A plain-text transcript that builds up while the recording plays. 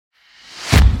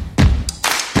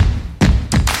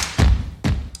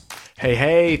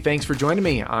Hey, thanks for joining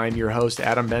me. I'm your host,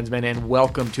 Adam Bensman, and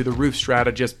welcome to the Roof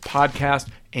Strategist podcast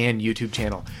and YouTube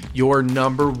channel, your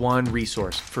number one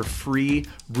resource for free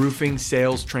roofing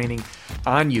sales training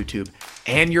on YouTube,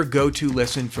 and your go-to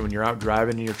listen for when you're out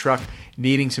driving in your truck,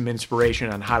 needing some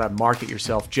inspiration on how to market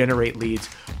yourself, generate leads,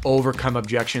 overcome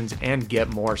objections, and get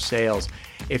more sales.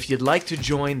 If you'd like to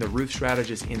join the Roof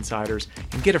Strategist Insiders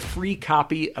and get a free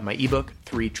copy of my ebook,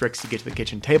 3 Tricks to Get to the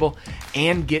Kitchen Table,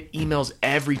 and get emails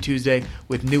every Tuesday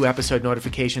with new episode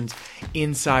notifications,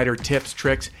 insider tips,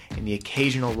 tricks, and the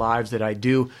occasional lives that I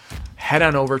do, head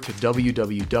on over to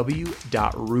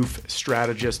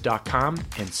www.roofstrategist.com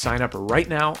and sign up right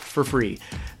now for free.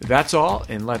 That's all,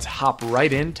 and let's hop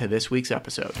right into this week's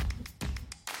episode.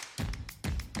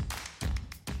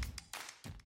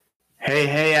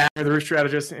 Hey, I'm the Roof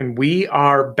Strategist, and we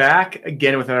are back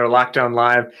again with another LockDown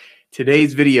Live.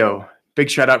 Today's video, big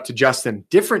shout out to Justin,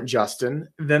 different Justin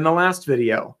than the last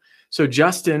video. So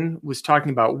Justin was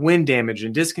talking about wind damage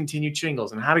and discontinued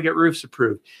shingles and how to get roofs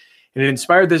approved. And it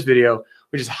inspired this video,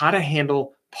 which is how to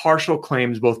handle partial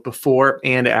claims both before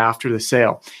and after the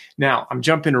sale. Now, I'm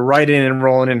jumping right in and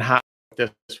rolling in hot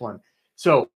with this one.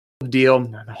 So deal,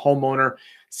 the homeowner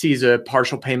sees a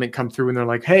partial payment come through and they're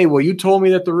like, hey, well, you told me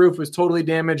that the roof was totally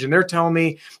damaged, and they're telling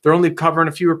me they're only covering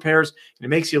a few repairs, and it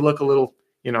makes you look a little,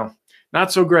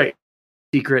 not so great.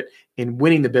 Secret in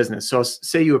winning the business. So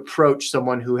say you approach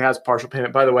someone who has partial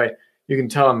payment. By the way, you can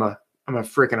tell I'm a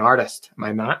freaking artist. Am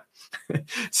I not?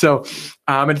 So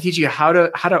I'm going to teach you how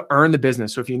to earn the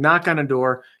business. So if you knock on a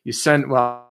door, you send,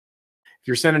 if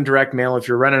you're sending direct mail, if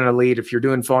you're running a lead, if you're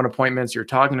doing phone appointments, you're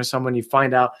talking to someone, you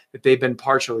find out that they've been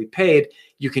partially paid,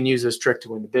 you can use this trick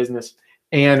to win the business,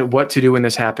 and what to do when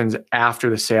this happens after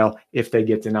the sale if they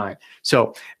get denied.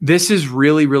 So this is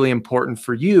really, really important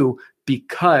for you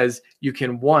because you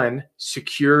can, one,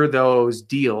 secure those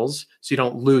deals so you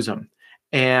don't lose them.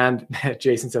 And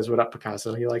Jason says, what up,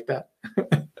 Picasso? You like that?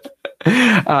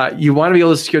 You want to be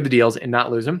able to secure the deals and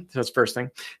not lose them. So that's the first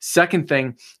thing. Second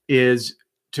thing is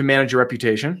to manage your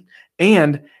reputation.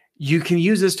 And you can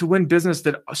use this to win business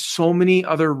that so many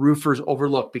other roofers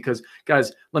overlook. Because,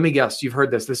 guys, let me guess, you've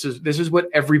heard this. This is what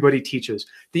everybody teaches.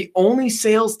 The only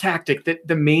sales tactic that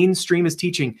the mainstream is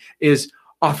teaching is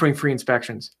offering free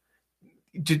inspections.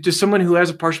 Does someone who has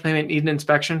a partial payment need an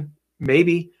inspection?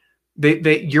 Maybe.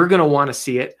 You're going to want to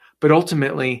see it, but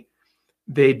ultimately,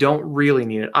 they don't really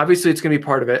need it. Obviously, it's going to be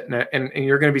part of it, and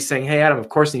you're going to be saying, hey, Adam, of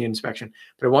course I need an inspection,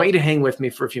 but I want you to hang with me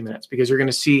for a few minutes because you're going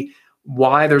to see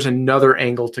why there's another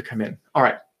angle to come in. All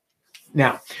right.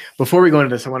 Now, before we go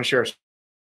into this, I want to share.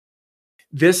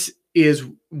 This is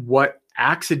what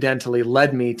accidentally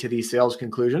led me to these sales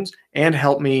conclusions and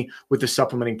helped me with the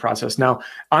supplementing process. Now,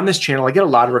 on this channel, I get a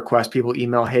lot of requests. People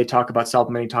email, hey, talk about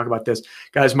supplementing, talk about this.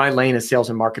 Guys, my lane is sales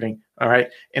and marketing, all right?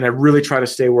 And I really try to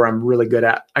stay where I'm really good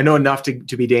at. I know enough to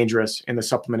be dangerous in the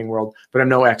supplementing world, but I'm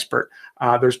no expert.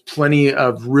 There's plenty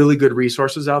of really good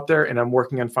resources out there, and I'm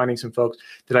working on finding some folks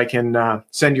that I can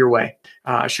send your way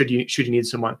should you need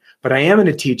someone. But I am going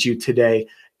to teach you today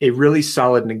a really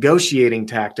solid negotiating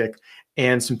tactic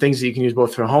and some things that you can use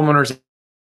both for homeowners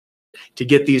to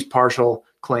get these partial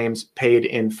claims paid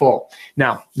in full.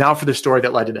 Now for the story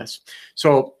that led to this.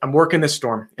 So I'm working this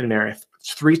storm in an area.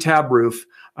 It's 3-tab roof,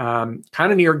 kind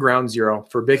of near ground zero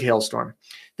for a big hailstorm.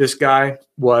 This guy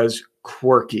was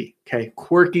quirky, okay?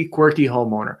 Quirky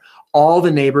homeowner. All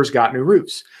the neighbors got new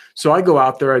roofs. So I go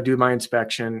out there, I do my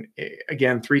inspection.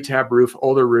 Again, 3-tab roof,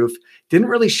 older roof. Didn't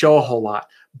really show a whole lot,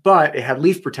 but it had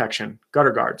leaf protection,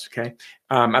 gutter guards, okay?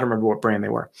 I don't remember what brand they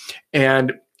were.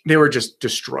 And they were just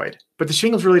destroyed. But the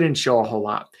shingles really didn't show a whole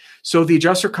lot. So the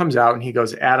adjuster comes out and he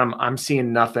goes, Adam, I'm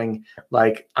seeing nothing.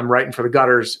 Like, I'm writing for the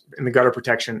gutters and the gutter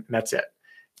protection, and that's it.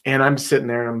 And I'm sitting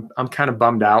there and I'm kind of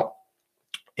bummed out.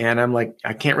 And I'm like,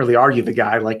 I can't really argue the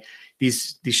guy. Like,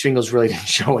 these shingles really didn't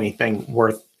show anything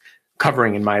worth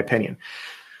covering, in my opinion.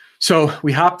 So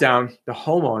we hop down. The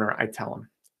homeowner, I tell him,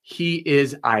 he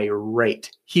is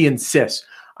irate. He insists,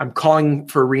 I'm calling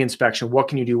for a reinspection. What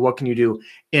can you do? What can you do?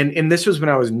 And this was when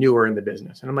I was newer in the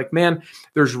business. And I'm like, man,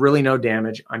 there's really no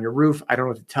damage on your roof. I don't know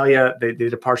what to tell you. They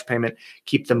did a partial payment.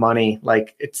 Keep the money.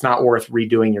 Like, it's not worth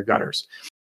redoing your gutters.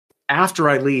 After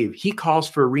I leave, he calls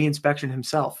for a reinspection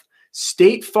himself.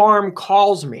 State Farm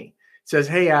calls me, says,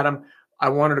 hey, Adam, I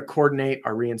wanted to coordinate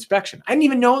our reinspection. I didn't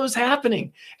even know it was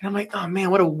happening. And I'm like, oh man,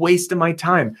 what a waste of my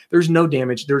time. There's no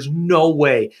damage. There's no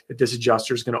way that this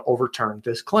adjuster is going to overturn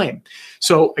this claim.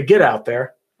 So I get out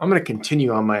there. I'm going to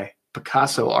continue on my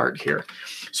Picasso art here.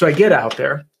 So I get out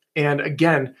there, and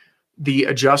again, the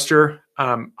adjuster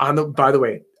by the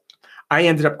way, I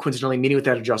ended up coincidentally meeting with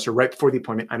that adjuster right before the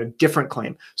appointment on a different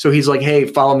claim. So he's like, hey,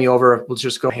 follow me over. We'll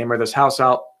just go hammer this house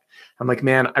out. I'm like,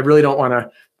 man, I really don't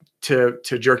want to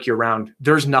jerk you around.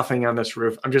 There's nothing on this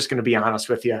roof. I'm just going to be honest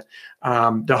with you.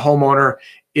 The homeowner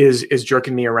is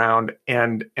jerking me around,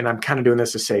 and I'm kind of doing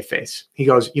this to save face. He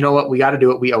goes, you know what? We got to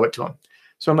do it. We owe it to him.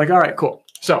 So I'm like, all right, cool.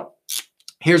 So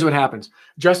here's what happens.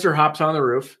 Adjuster hops on the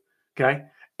roof, okay?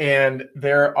 And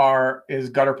there is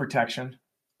gutter protection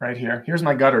right here. Here's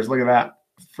my gutters. Look at that.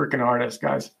 Freaking artist,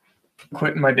 guys.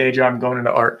 Quitting my day job and going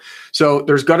into art. So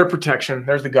there's gutter protection.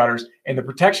 There's the gutters. And the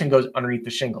protection goes underneath the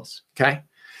shingles, okay?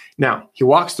 Now, he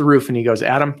walks the roof and he goes,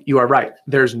 Adam, you are right.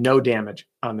 There's no damage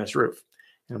on this roof.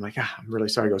 And I'm like, I'm really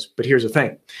sorry. He goes, but here's the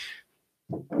thing.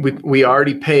 We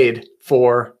already paid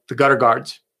for the gutter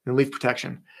guards and leaf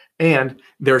protection, and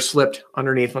they're slipped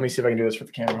underneath. Let me see if I can do this for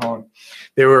the camera. Hold on.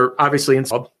 They were obviously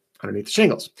installed underneath the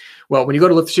shingles. Well, when you go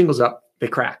to lift the shingles up, they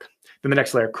crack. Then the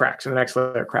next layer cracks, and the next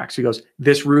layer cracks. So he goes,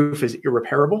 this roof is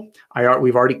irreparable.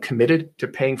 We've already committed to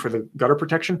paying for the gutter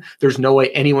protection. There's no way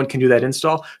anyone can do that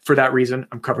install. For that reason,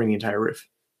 I'm covering the entire roof.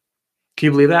 Can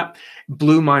you believe that?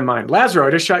 Blew my mind. Lazaro,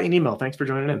 I just shot you an email. Thanks for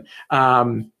joining in.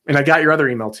 And I got your other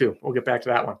email too. We'll get back to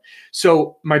that one.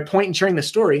 So my point in sharing this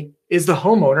story is the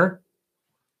homeowner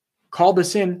called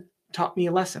us in, taught me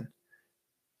a lesson.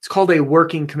 It's called a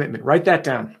working commitment. Write that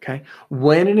down, okay?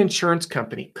 When an insurance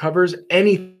company covers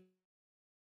anything,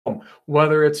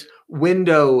 whether it's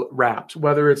window wraps,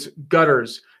 whether it's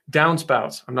gutters,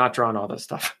 downspouts, I'm not drawing all this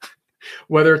stuff,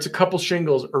 whether it's a couple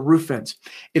shingles or roof vents,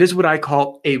 it is what I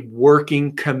call a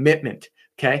working commitment,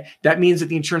 okay? That means that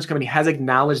the insurance company has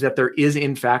acknowledged that there is,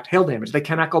 in fact, hail damage. They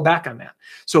cannot go back on that.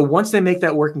 So once they make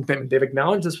that working commitment, they've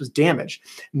acknowledged this was damage.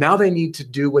 Now they need to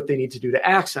do what they need to do to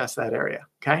access that area,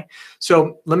 okay?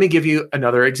 So let me give you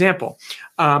another example.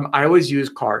 I always use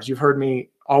cars. You've heard me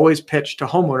always pitch to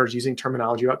homeowners using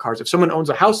terminology about cars. If someone owns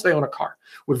a house, they own a car,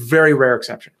 with very rare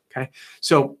exception, okay?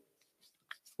 So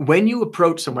when you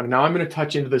approach someone, now I'm going to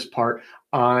touch into this part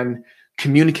on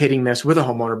communicating this with a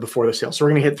homeowner before the sale. So we're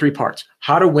going to hit 3 parts: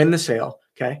 how to win the sale,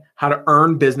 okay? How to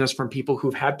earn business from people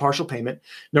who've had partial payment.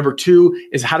 Number 2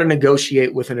 is how to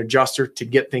negotiate with an adjuster to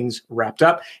get things wrapped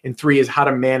up. And 3 is how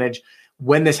to manage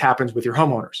when this happens with your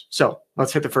homeowners. So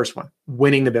let's hit the first one,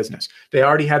 winning the business. They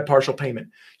already had partial payment.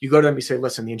 You go to them, you say,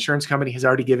 listen, the insurance company has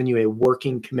already given you a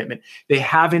working commitment. They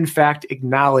have, in fact,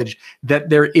 acknowledged that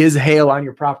there is hail on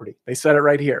your property. They said it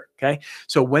right here, okay?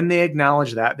 So when they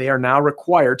acknowledge that, they are now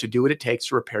required to do what it takes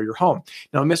to repair your home.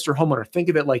 Now, Mr. Homeowner, think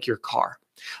of it like your car.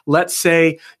 Let's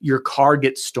say your car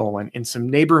gets stolen and some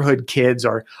neighborhood kids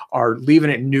are leaving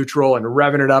it neutral and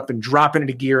revving it up and dropping it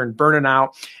into gear and burning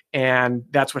out. And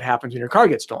that's what happens when your car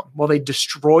gets stolen. Well, they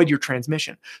destroyed your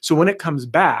transmission. So when it comes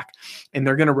back and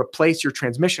they're going to replace your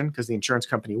transmission, because the insurance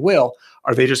company will,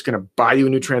 are they just going to buy you a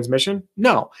new transmission?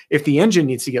 No. If the engine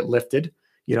needs to get lifted,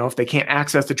 if they can't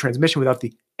access the transmission without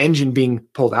the engine being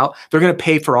pulled out, they're going to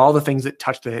pay for all the things that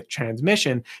touch the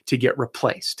transmission to get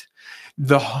replaced.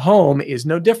 The home is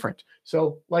no different.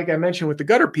 So like I mentioned with the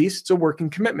gutter piece, it's a working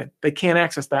commitment. They can't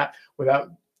access that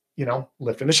without,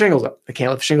 lifting the shingles up. They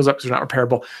can't lift the shingles up because they're not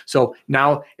repairable. So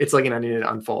now it's like an onion, it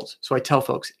unfolds. So I tell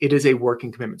folks, it is a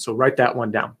working commitment. So write that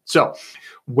one down. So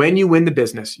when you win the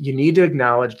business, you need to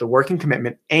acknowledge the working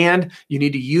commitment, and you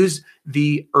need to use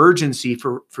the urgency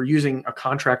for using a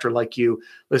contractor like you.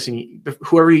 Listen,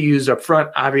 whoever you used up front,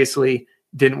 obviously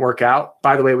didn't work out.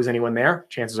 By the way, was anyone there?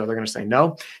 Chances are they're going to say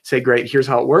no. Say, great, here's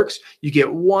how it works. You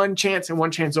get one chance and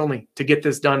one chance only to get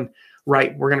this done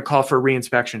right. We're going to call for a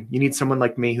reinspection. You need someone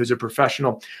like me who's a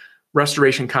professional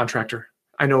restoration contractor.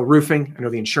 I know roofing. I know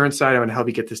the insurance side. I'm going to help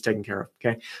you get this taken care of.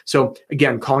 Okay. So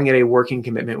again, calling it a working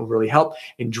commitment will really help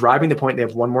in driving the point they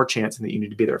have one more chance and that you need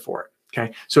to be there for it.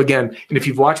 Okay. So again, and if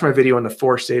you've watched my video on the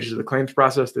 4 stages of the claims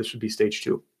process, this would be stage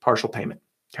 2, partial payment.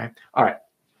 Okay. All right.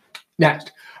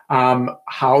 Next,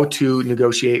 how to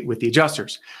negotiate with the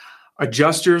adjusters.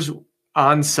 Adjusters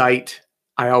on site,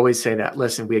 I always say that,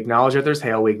 listen, we acknowledge that there's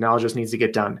hail. We acknowledge this needs to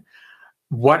get done.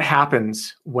 What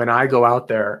happens when I go out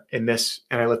there and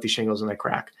I lift these shingles and they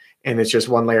crack and it's just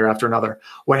one layer after another?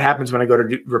 What happens when I go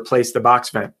to replace the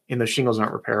box vent and the shingles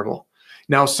aren't repairable?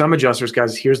 Now, some adjusters,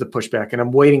 guys, here's the pushback, and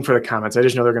I'm waiting for the comments. I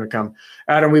just know they're going to come.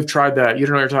 Adam, we've tried that. You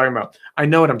don't know what you're talking about. I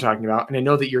know what I'm talking about, and I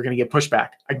know that you're going to get pushback.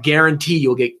 I guarantee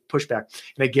you'll get pushback,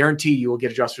 and I guarantee you will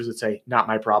get adjusters that say, not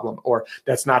my problem, or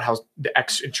that's not how the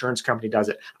X insurance company does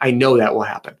it. I know that will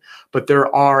happen. But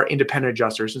there are independent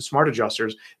adjusters and smart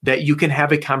adjusters that you can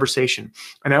have a conversation.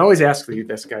 And I always ask for you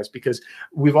this, guys, because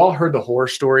we've all heard the horror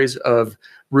stories of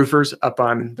roofers up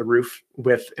on the roof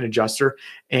with an adjuster,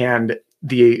 and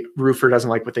the roofer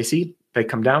doesn't like what they see. They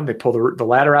come down, they pull the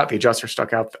ladder out, the adjuster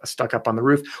stuck up on the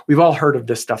roof. We've all heard of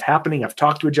this stuff happening. I've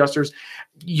talked to adjusters.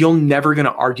 You're never going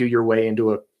to argue your way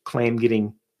into a claim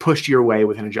getting pushed your way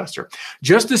with an adjuster.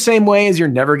 Just the same way as you're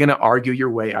never going to argue your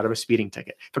way out of a speeding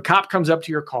ticket. If a cop comes up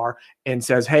to your car and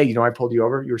says, hey, I pulled you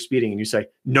over, you were speeding, and you say,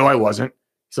 no, I wasn't.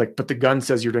 He's like, but the gun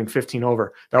says you're doing 15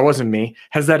 over. That wasn't me.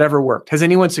 Has that ever worked? Has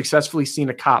anyone successfully seen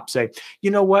a cop say, you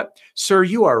know what, sir,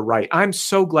 you are right. I'm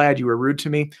so glad you were rude to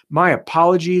me. My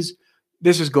apologies.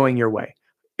 This is going your way.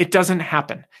 It doesn't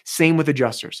happen. Same with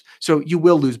adjusters. So you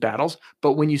will lose battles.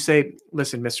 But when you say,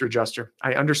 listen, Mr. Adjuster,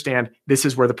 I understand this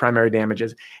is where the primary damage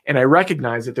is. And I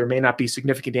recognize that there may not be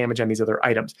significant damage on these other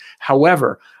items.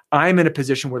 However, I'm in a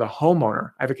position where the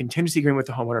homeowner, I have a contingency agreement with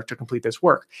the homeowner to complete this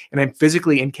work, and I'm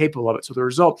physically incapable of it. So the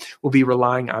result will be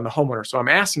relying on the homeowner. So I'm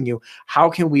asking you, how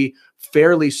can we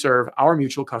fairly serve our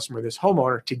mutual customer, this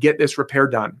homeowner, to get this repair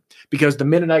done? Because the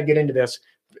minute I get into this,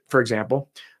 for example,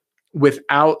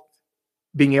 without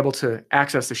being able to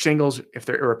access the shingles, if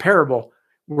they're irreparable,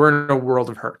 we're in a world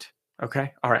of hurt.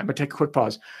 Okay. All right. I'm going to take a quick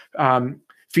pause.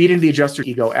 Feed into the adjuster's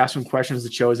ego, ask him questions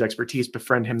that show his expertise,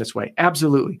 befriend him this way.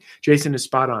 Absolutely. Jason is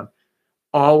spot on.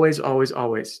 Always, always,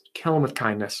 always kill him with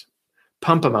kindness.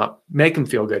 Pump him up. Make him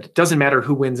feel good. It doesn't matter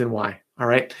who wins and why. All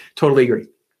right. Totally agree.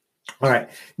 All right.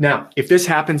 Now, if this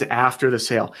happens after the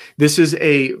sale, this is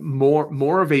a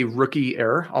more of a rookie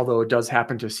error, although it does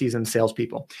happen to seasoned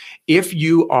salespeople. If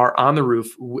you are on the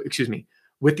roof,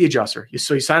 with the adjuster,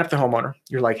 so you sign up the homeowner,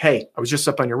 you're like, hey, I was just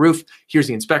up on your roof. Here's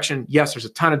the inspection. Yes, there's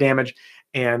a ton of damage,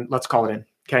 and let's call it in.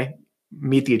 Okay.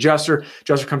 Meet the adjuster.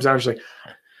 Adjuster comes down and she's like,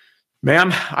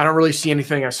 ma'am, I don't really see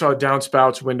anything. I saw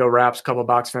downspouts, window wraps, couple of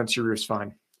box vents. Your roof's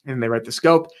fine. And they write the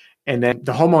scope. And then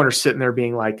the homeowner's sitting there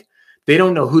being like, they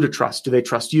don't know who to trust. Do they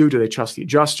trust you? Do they trust the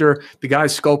adjuster? The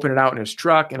guy's scoping it out in his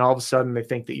truck, and all of a sudden they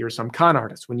think that you're some con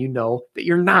artist when you know that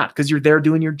you're not, because you're there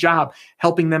doing your job,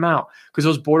 helping them out. Because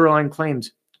those borderline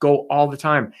claims go all the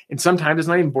time. And sometimes it's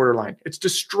not even borderline. It's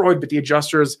destroyed, but the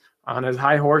adjuster is on his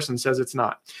high horse and says it's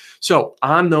not. So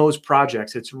on those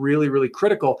projects, it's really, really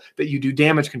critical that you do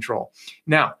damage control.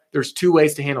 Now, there's two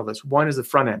ways to handle this. One is the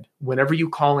front end. Whenever you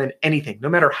call in anything, no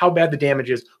matter how bad the damage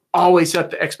is, always set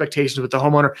the expectations with the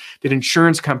homeowner that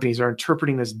insurance companies are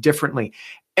interpreting this differently.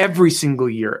 Every single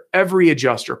year, every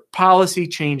adjuster, policy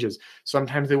changes.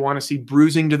 Sometimes they want to see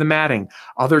bruising to the matting.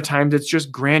 Other times it's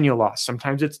just granule loss.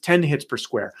 Sometimes it's 10 hits per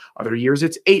square. Other years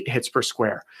it's 8 hits per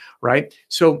square, right?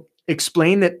 So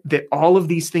explain that all of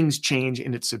these things change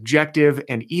and it's subjective.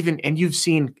 And you've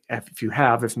seen, if you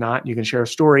have, if not, you can share a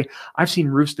story. I've seen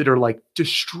roofs that are like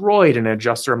destroyed in an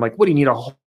adjuster. I'm like, what do you need a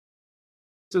whole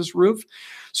this roof?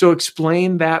 So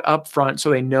explain that up front so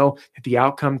they know that the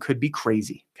outcome could be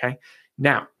crazy. Okay.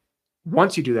 Now,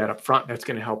 once you do that up front, that's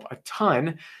going to help a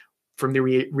ton from the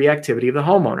reactivity of the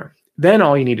homeowner. Then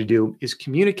all you need to do is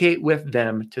communicate with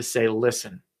them to say,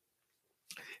 listen,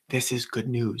 this is good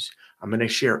news. I'm going to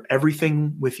share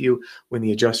everything with you when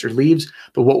the adjuster leaves,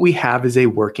 but what we have is a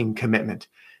working commitment.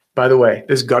 By the way,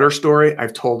 this gutter story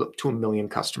I've told to 1 million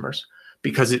customers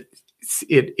because it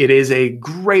is a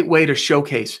great way to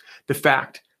showcase the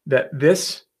fact that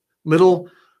this little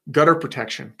gutter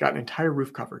protection got an entire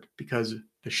roof covered because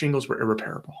the shingles were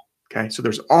irreparable. Okay. So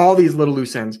there's all these little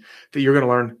loose ends that you're going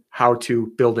to learn how to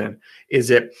build in.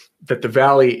 Is it that the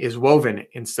valley is woven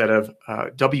instead of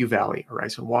W valley or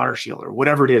ice and water shield or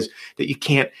whatever it is that you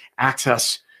can't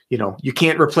access? You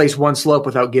can't replace one slope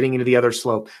without getting into the other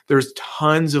slope. There's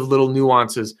tons of little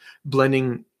nuances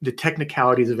blending the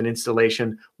technicalities of an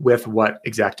installation with what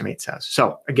Xactimate says.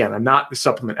 So again, I'm not the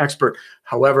supplement expert.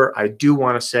 However, I do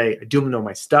want to say I do know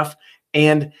my stuff,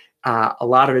 and a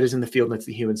lot of it is in the field, and it's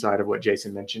the human side of what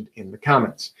Jason mentioned in the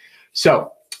comments.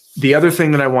 So the other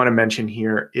thing that I want to mention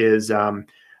here is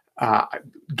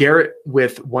Garrett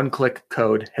with One Click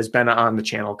Code has been on the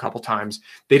channel a couple times.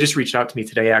 They just reached out to me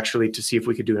today, actually, to see if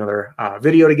we could do another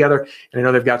video together. And I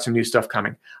know they've got some new stuff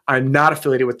coming. I'm not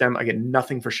affiliated with them. I get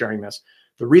nothing for sharing this.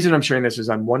 The reason I'm sharing this is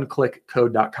on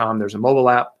oneclickcode.com. There's a mobile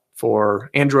app for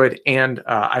Android and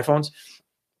iPhones.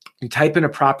 You type in a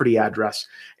property address,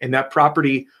 and that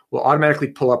property will automatically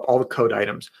pull up all the code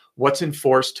items, what's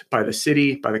enforced by the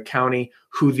city, by the county,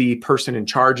 who the person in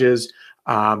charge is,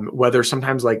 whether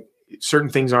sometimes like certain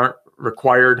things aren't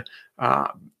required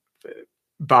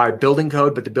by building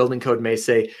code, but the building code may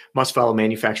say must follow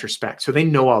manufacturer spec. So they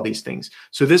know all these things.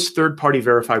 So this third-party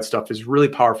verified stuff is really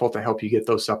powerful to help you get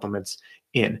those supplements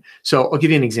in. So I'll give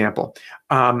you an example.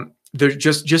 there's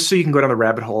just so you can go down the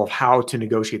rabbit hole of how to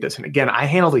negotiate this. And again, I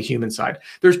handle the human side.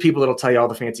 There's people that'll tell you all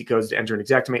the fancy codes to enter an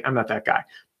Xactimate. I'm not that guy.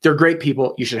 They're great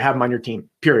people. You should have them on your team,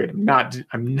 period.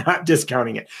 I'm not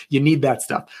discounting it. You need that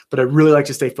stuff. But I really like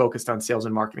to stay focused on sales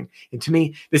and marketing. And to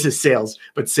me, this is sales,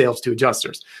 but sales to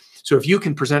adjusters. So if you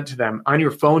can present to them on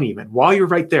your phone, even while you're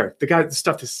right there, this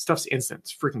stuff's instant.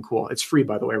 It's freaking cool. It's free,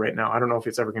 by the way, right now. I don't know if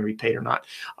it's ever going to be paid or not.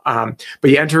 But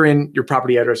you enter in your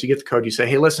property address, you get the code, you say,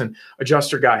 hey, listen,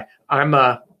 adjuster guy, I'm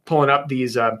pulling up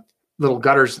these little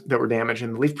gutters that were damaged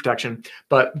in the leaf protection.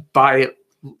 But by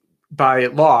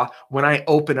law, when I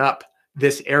open up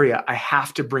this area, I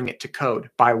have to bring it to code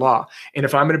by law. And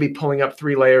if I'm going to be pulling up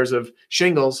 3 layers of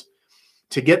shingles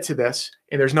to get to this,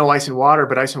 and there's no ice and water,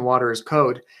 but ice and water is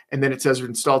code, and then it says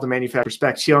installed to manufacturer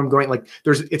spec. See how I'm going? Like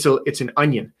it's an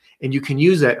onion, and you can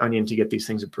use that onion to get these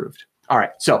things approved. All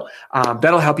right, so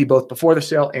that'll help you both before the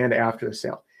sale and after the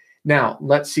sale. Now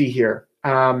let's see here.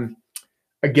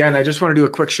 Again, I just want to do a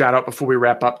quick shout out before we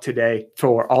wrap up today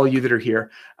for all you that are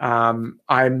here.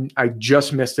 I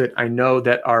just missed it. I know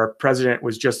that our president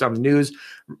was just on the news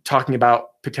talking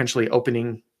about potentially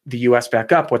opening the U.S.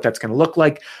 back up, what that's going to look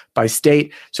like by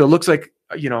state. So it looks like,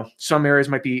 some areas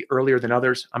might be earlier than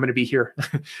others. I'm going to be here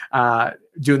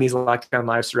doing these lockdown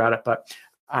lives throughout it, but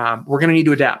we're going to need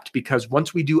to adapt, because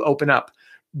once we do open up,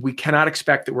 we cannot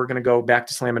expect that we're going to go back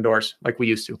to slamming doors like we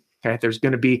used to. Okay, there's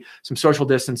going to be some social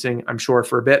distancing, I'm sure,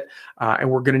 for a bit, and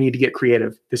we're going to need to get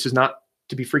creative. This is not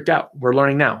to be freaked out. We're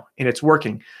learning now, and it's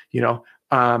working.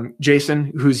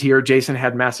 Jason, who's here, Jason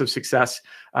had massive success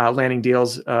landing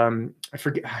deals. I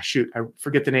forget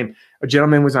the name. A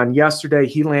gentleman was on yesterday.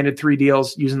 He landed 3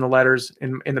 deals using the letters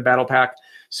in the battle pack.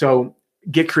 So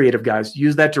get creative, guys.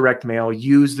 Use that direct mail.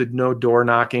 Use the no door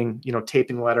knocking,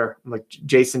 taping letter like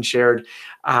Jason shared.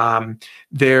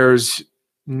 There's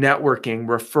networking,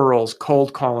 referrals,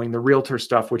 cold calling, the realtor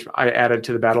stuff, which I added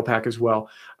to the battle pack as well.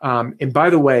 And by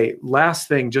the way, last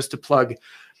thing, just to plug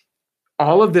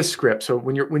all of this script. So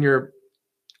when you're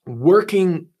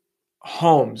working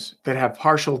homes that have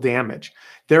partial damage,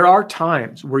 there are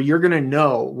times where you're going to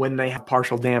know when they have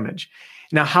partial damage.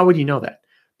 Now, how would you know that?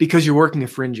 Because you're working a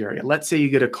fringe area. Let's say you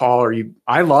get a call,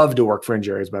 I love to work fringe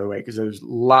areas, by the way, because there's a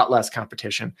lot less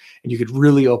competition and you could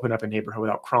really open up a neighborhood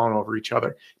without crawling over each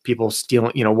other. People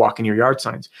stealing, walking your yard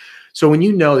signs. So when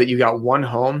you know that you got one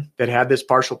home that had this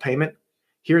partial payment,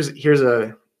 here's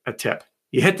a tip.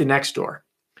 You hit the next door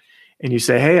and you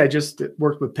say, hey, I just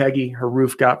worked with Peggy. Her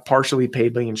roof got partially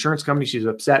paid by the insurance company. She's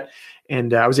upset.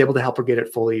 And I was able to help her get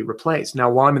it fully replaced. Now,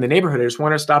 while I'm in the neighborhood, I just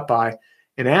want to stop by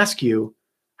and ask you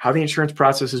how the insurance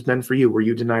process has been for you. Were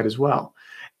you denied as well?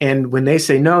 And when they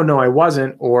say, no, I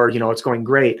wasn't, or, it's going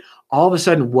great, all of a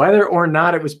sudden, whether or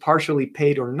not it was partially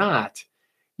paid or not,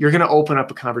 you're going to open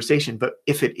up a conversation. But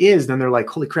if it is, then they're like,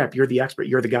 holy crap, you're the expert,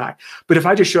 you're the guy. But if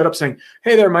I just showed up saying,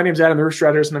 hey there, my name's Adam, the roof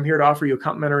strategist, and I'm here to offer you a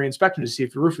complimentary inspection to see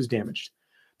if your roof is damaged,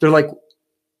 they're like,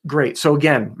 great. So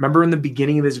again, remember in the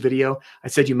beginning of this video, I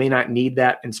said you may not need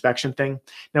that inspection thing.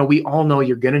 Now, we all know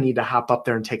you're going to need to hop up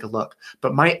there and take a look.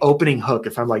 But my opening hook,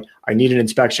 if I'm like, I need an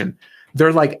inspection,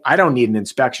 they're like, I don't need an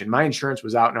inspection. My insurance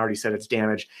was out and already said it's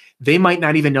damaged. They might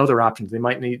not even know their options. They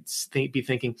might be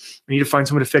thinking, I need to find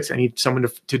someone to fix it. I need someone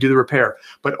to do the repair.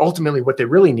 But ultimately, what they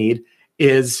really need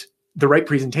is the right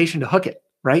presentation to hook it,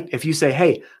 right? If you say,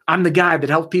 hey, I'm the guy that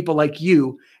helps people like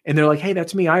you, and they're like, hey,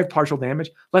 that's me. I have partial damage.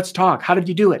 Let's talk. How did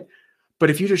you do it? But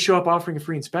if you just show up offering a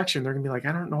free inspection, they're going to be like,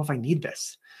 I don't know if I need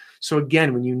this. So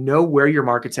again, when you know where your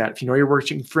market's at, if you know you're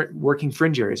working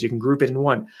fringe areas, you can group it in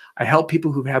one. I help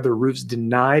people who've had their roofs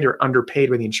denied or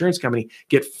underpaid by the insurance company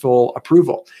get full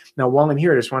approval. Now, while I'm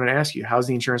here, I just wanted to ask you, how's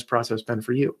the insurance process been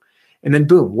for you? And then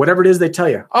boom, whatever it is they tell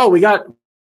you, oh,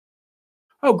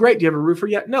 great. Do you have a roofer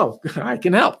yet? No, I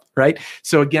can help, right?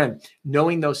 So again,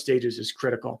 knowing those stages is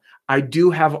critical. I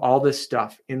do have all this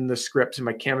stuff in the scripts, in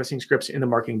my canvassing scripts, in the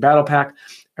marketing battle pack.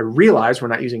 I realize we're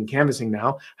not using canvassing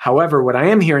now. However, what I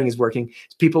am hearing is working.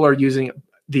 People are using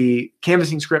the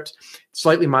canvassing scripts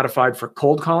slightly modified for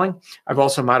cold calling. I've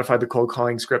also modified the cold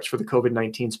calling scripts for the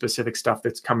COVID-19 specific stuff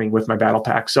that's coming with my battle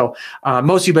pack. So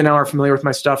most of you by now are familiar with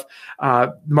my stuff.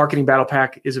 Marketing battle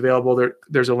pack is available.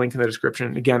 There's a link in the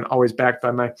description. Again, always backed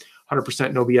by my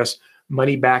 100% no BS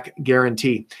money back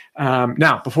guarantee.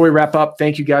 Now, before we wrap up,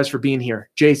 thank you guys for being here.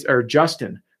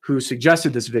 Justin, who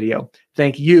suggested this video,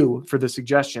 thank you for the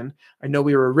suggestion. I know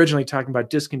we were originally talking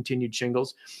about discontinued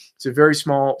shingles. It's a very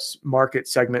small market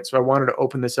segment, so I wanted to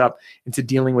open this up into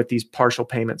dealing with these partial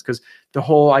payments, because the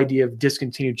whole idea of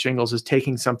discontinued shingles is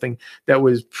taking something that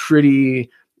was pretty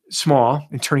small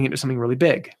and turning it into something really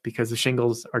big, because the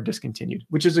shingles are discontinued,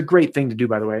 which is a great thing to do,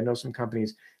 by the way. I know some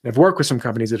companies, and I've worked with some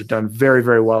companies that have done very,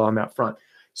 very well on that front.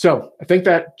 So I think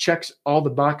that checks all the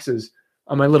boxes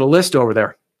on my little list over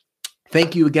there.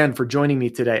 Thank you again for joining me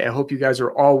today. I hope you guys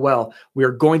are all well. We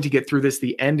are going to get through this.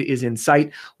 The end is in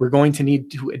sight. We're going to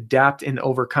need to adapt and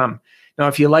overcome. Now,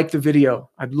 if you like the video,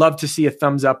 I'd love to see a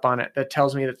thumbs up on it. That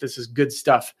tells me that this is good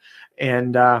stuff.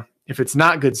 And if it's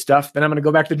not good stuff, then I'm going to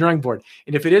go back to the drawing board.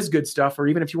 And if it is good stuff, or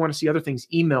even if you want to see other things,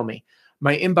 email me.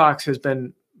 My inbox has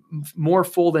been more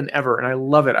full than ever, and I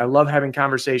love it. I love having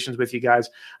conversations with you guys.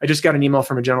 I just got an email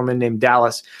from a gentleman named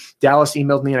Dallas. Dallas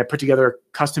emailed me, and I put together a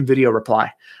custom video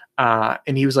reply.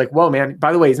 And he was like, whoa, man,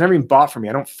 by the way, he's never even bought from me.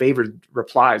 I don't favor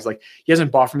replies. Like, he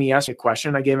hasn't bought from me. He asked me a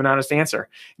question. I gave an honest answer.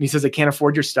 And he says, I can't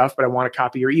afford your stuff, but I want to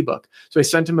copy your ebook. So I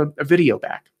sent him a video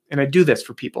back. And I do this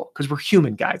for people because we're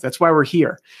human, guys. That's why we're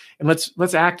here. And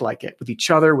let's act like it with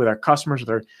each other, with our customers,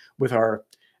 with our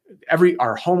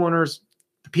homeowners,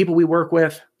 the people we work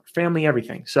with, family,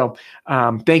 everything. So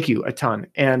thank you a ton.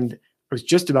 And I was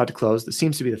just about to close. This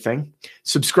seems to be the thing.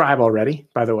 Subscribe already,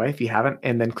 by the way, if you haven't,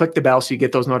 and then click the bell so you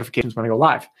get those notifications when I go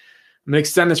live. I'm going to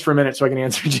extend this for a minute so I can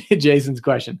answer Jason's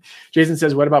question. Jason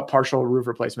says, what about partial roof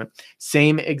replacement?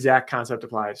 Same exact concept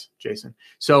applies, Jason.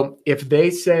 So if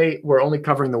they say we're only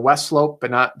covering the west slope,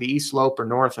 but not the east slope or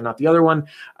north and not the other one,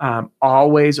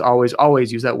 always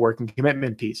use that working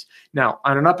commitment piece. Now,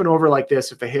 on an up and over like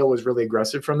this, if the hail was really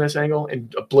aggressive from this angle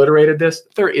and obliterated this,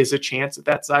 there is a chance that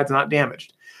that side's not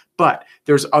damaged. But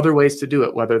there's other ways to do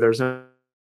it, whether there's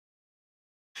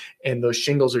and those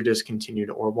shingles are discontinued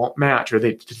or won't match, or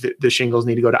the shingles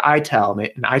need to go to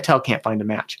ITEL and ITEL can't find a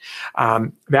match.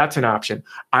 That's an option.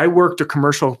 I worked a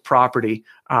commercial property.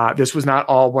 This was not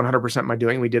all 100% my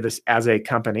doing. We did this as a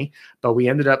company, but we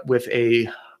ended up with I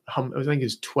think it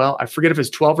was 12. I forget if it's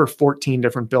 12 or 14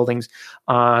 different buildings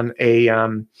on a,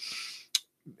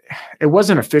 it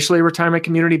wasn't officially a retirement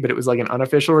community, but it was like an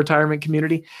unofficial retirement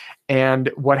community. And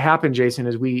what happened, Jason,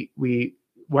 is we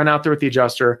went out there with the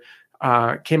adjuster,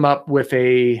 came up with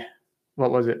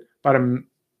about a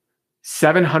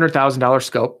 $700,000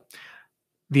 scope.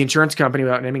 The insurance company,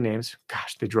 without naming names,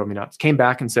 gosh, they drove me nuts, came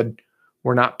back and said,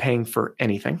 we're not paying for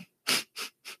anything.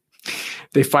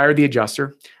 They fired the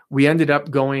adjuster. We ended up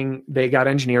they got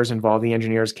engineers involved. The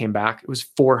engineers came back. It was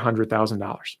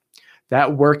 $400,000.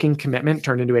 That working commitment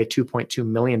turned into a $2.2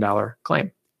 million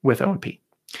claim with O&P.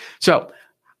 So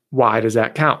why does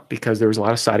that count? Because there was a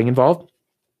lot of siding involved.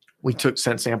 We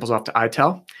sent samples off to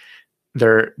ITEL.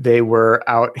 They were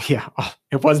out. Yeah,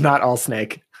 it was not all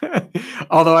snake.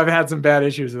 Although I've had some bad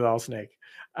issues with all snake.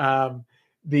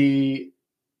 The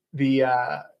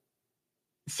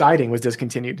siding was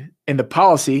discontinued, and the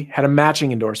policy had a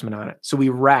matching endorsement on it. So we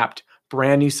wrapped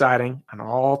brand new siding on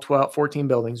all 14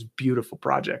 buildings. Beautiful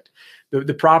project.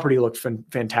 The property looked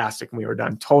fantastic when we were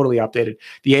done. Totally updated.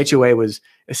 The HOA was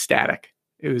ecstatic.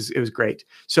 It was great.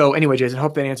 So anyway, Jason,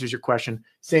 hope that answers your question.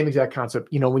 Same exact concept.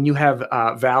 You know, when you have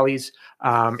valleys,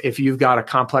 if you've got a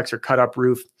complex or cut up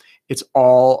roof, it's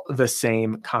all the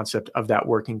same concept of that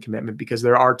working commitment, because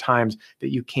there are times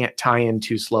that you can't tie in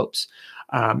two slopes.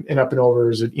 And up and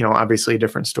over is, obviously a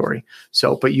different story.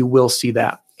 So, but you will see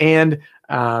that. And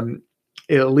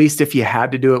at least if you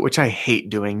had to do it, which I hate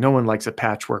doing, no one likes a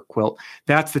patchwork quilt.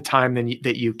 That's the time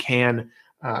that you can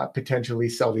potentially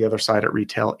sell the other side at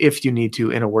retail if you need to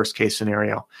in a worst case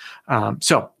scenario.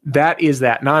 So that is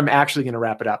that. Now I'm actually going to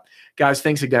wrap it up. Guys,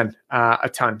 thanks again a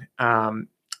ton.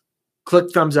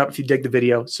 Click thumbs up if you dig the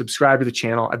video. Subscribe to the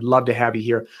channel. I'd love to have you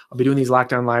here. I'll be doing these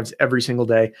lockdown lives every single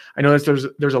day. I know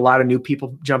that there's a lot of new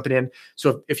people jumping in.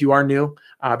 So if you are new,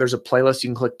 there's a playlist. You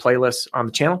can click playlists on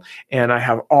the channel, and I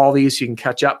have all these so you can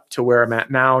catch up to where I'm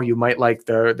at now. You might like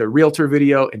the realtor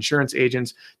video, insurance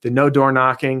agents, the no door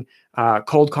knocking,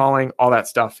 cold calling, all that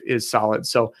stuff is solid.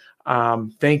 So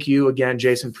thank you again,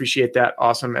 Jason. Appreciate that.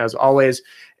 Awesome as always.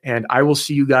 And I will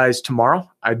see you guys tomorrow.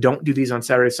 I don't do these on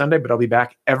Saturday, Sunday, but I'll be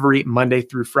back every Monday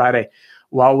through Friday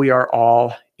while we are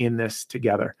all in this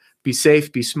together. Be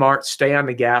safe, be smart, stay on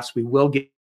the gas. We will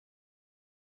get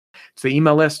to the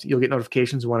email list. You'll get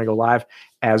notifications when I go live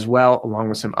as well, along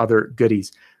with some other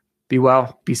goodies. Be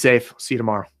well, be safe. See you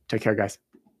tomorrow. Take care, guys.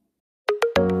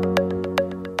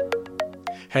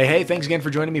 Hey, thanks again for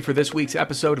joining me for this week's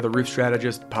episode of the Roof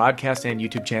Strategist podcast and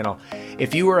YouTube channel.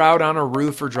 If you are out on a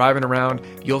roof or driving around,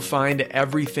 you'll find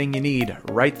everything you need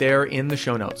right there in the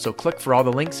show notes. So click for all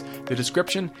the links, the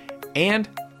description, and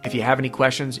if you have any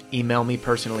questions, email me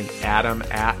personally,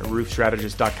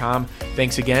 adam@roofstrategist.com.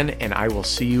 Thanks again, and I will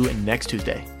see you next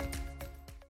Tuesday.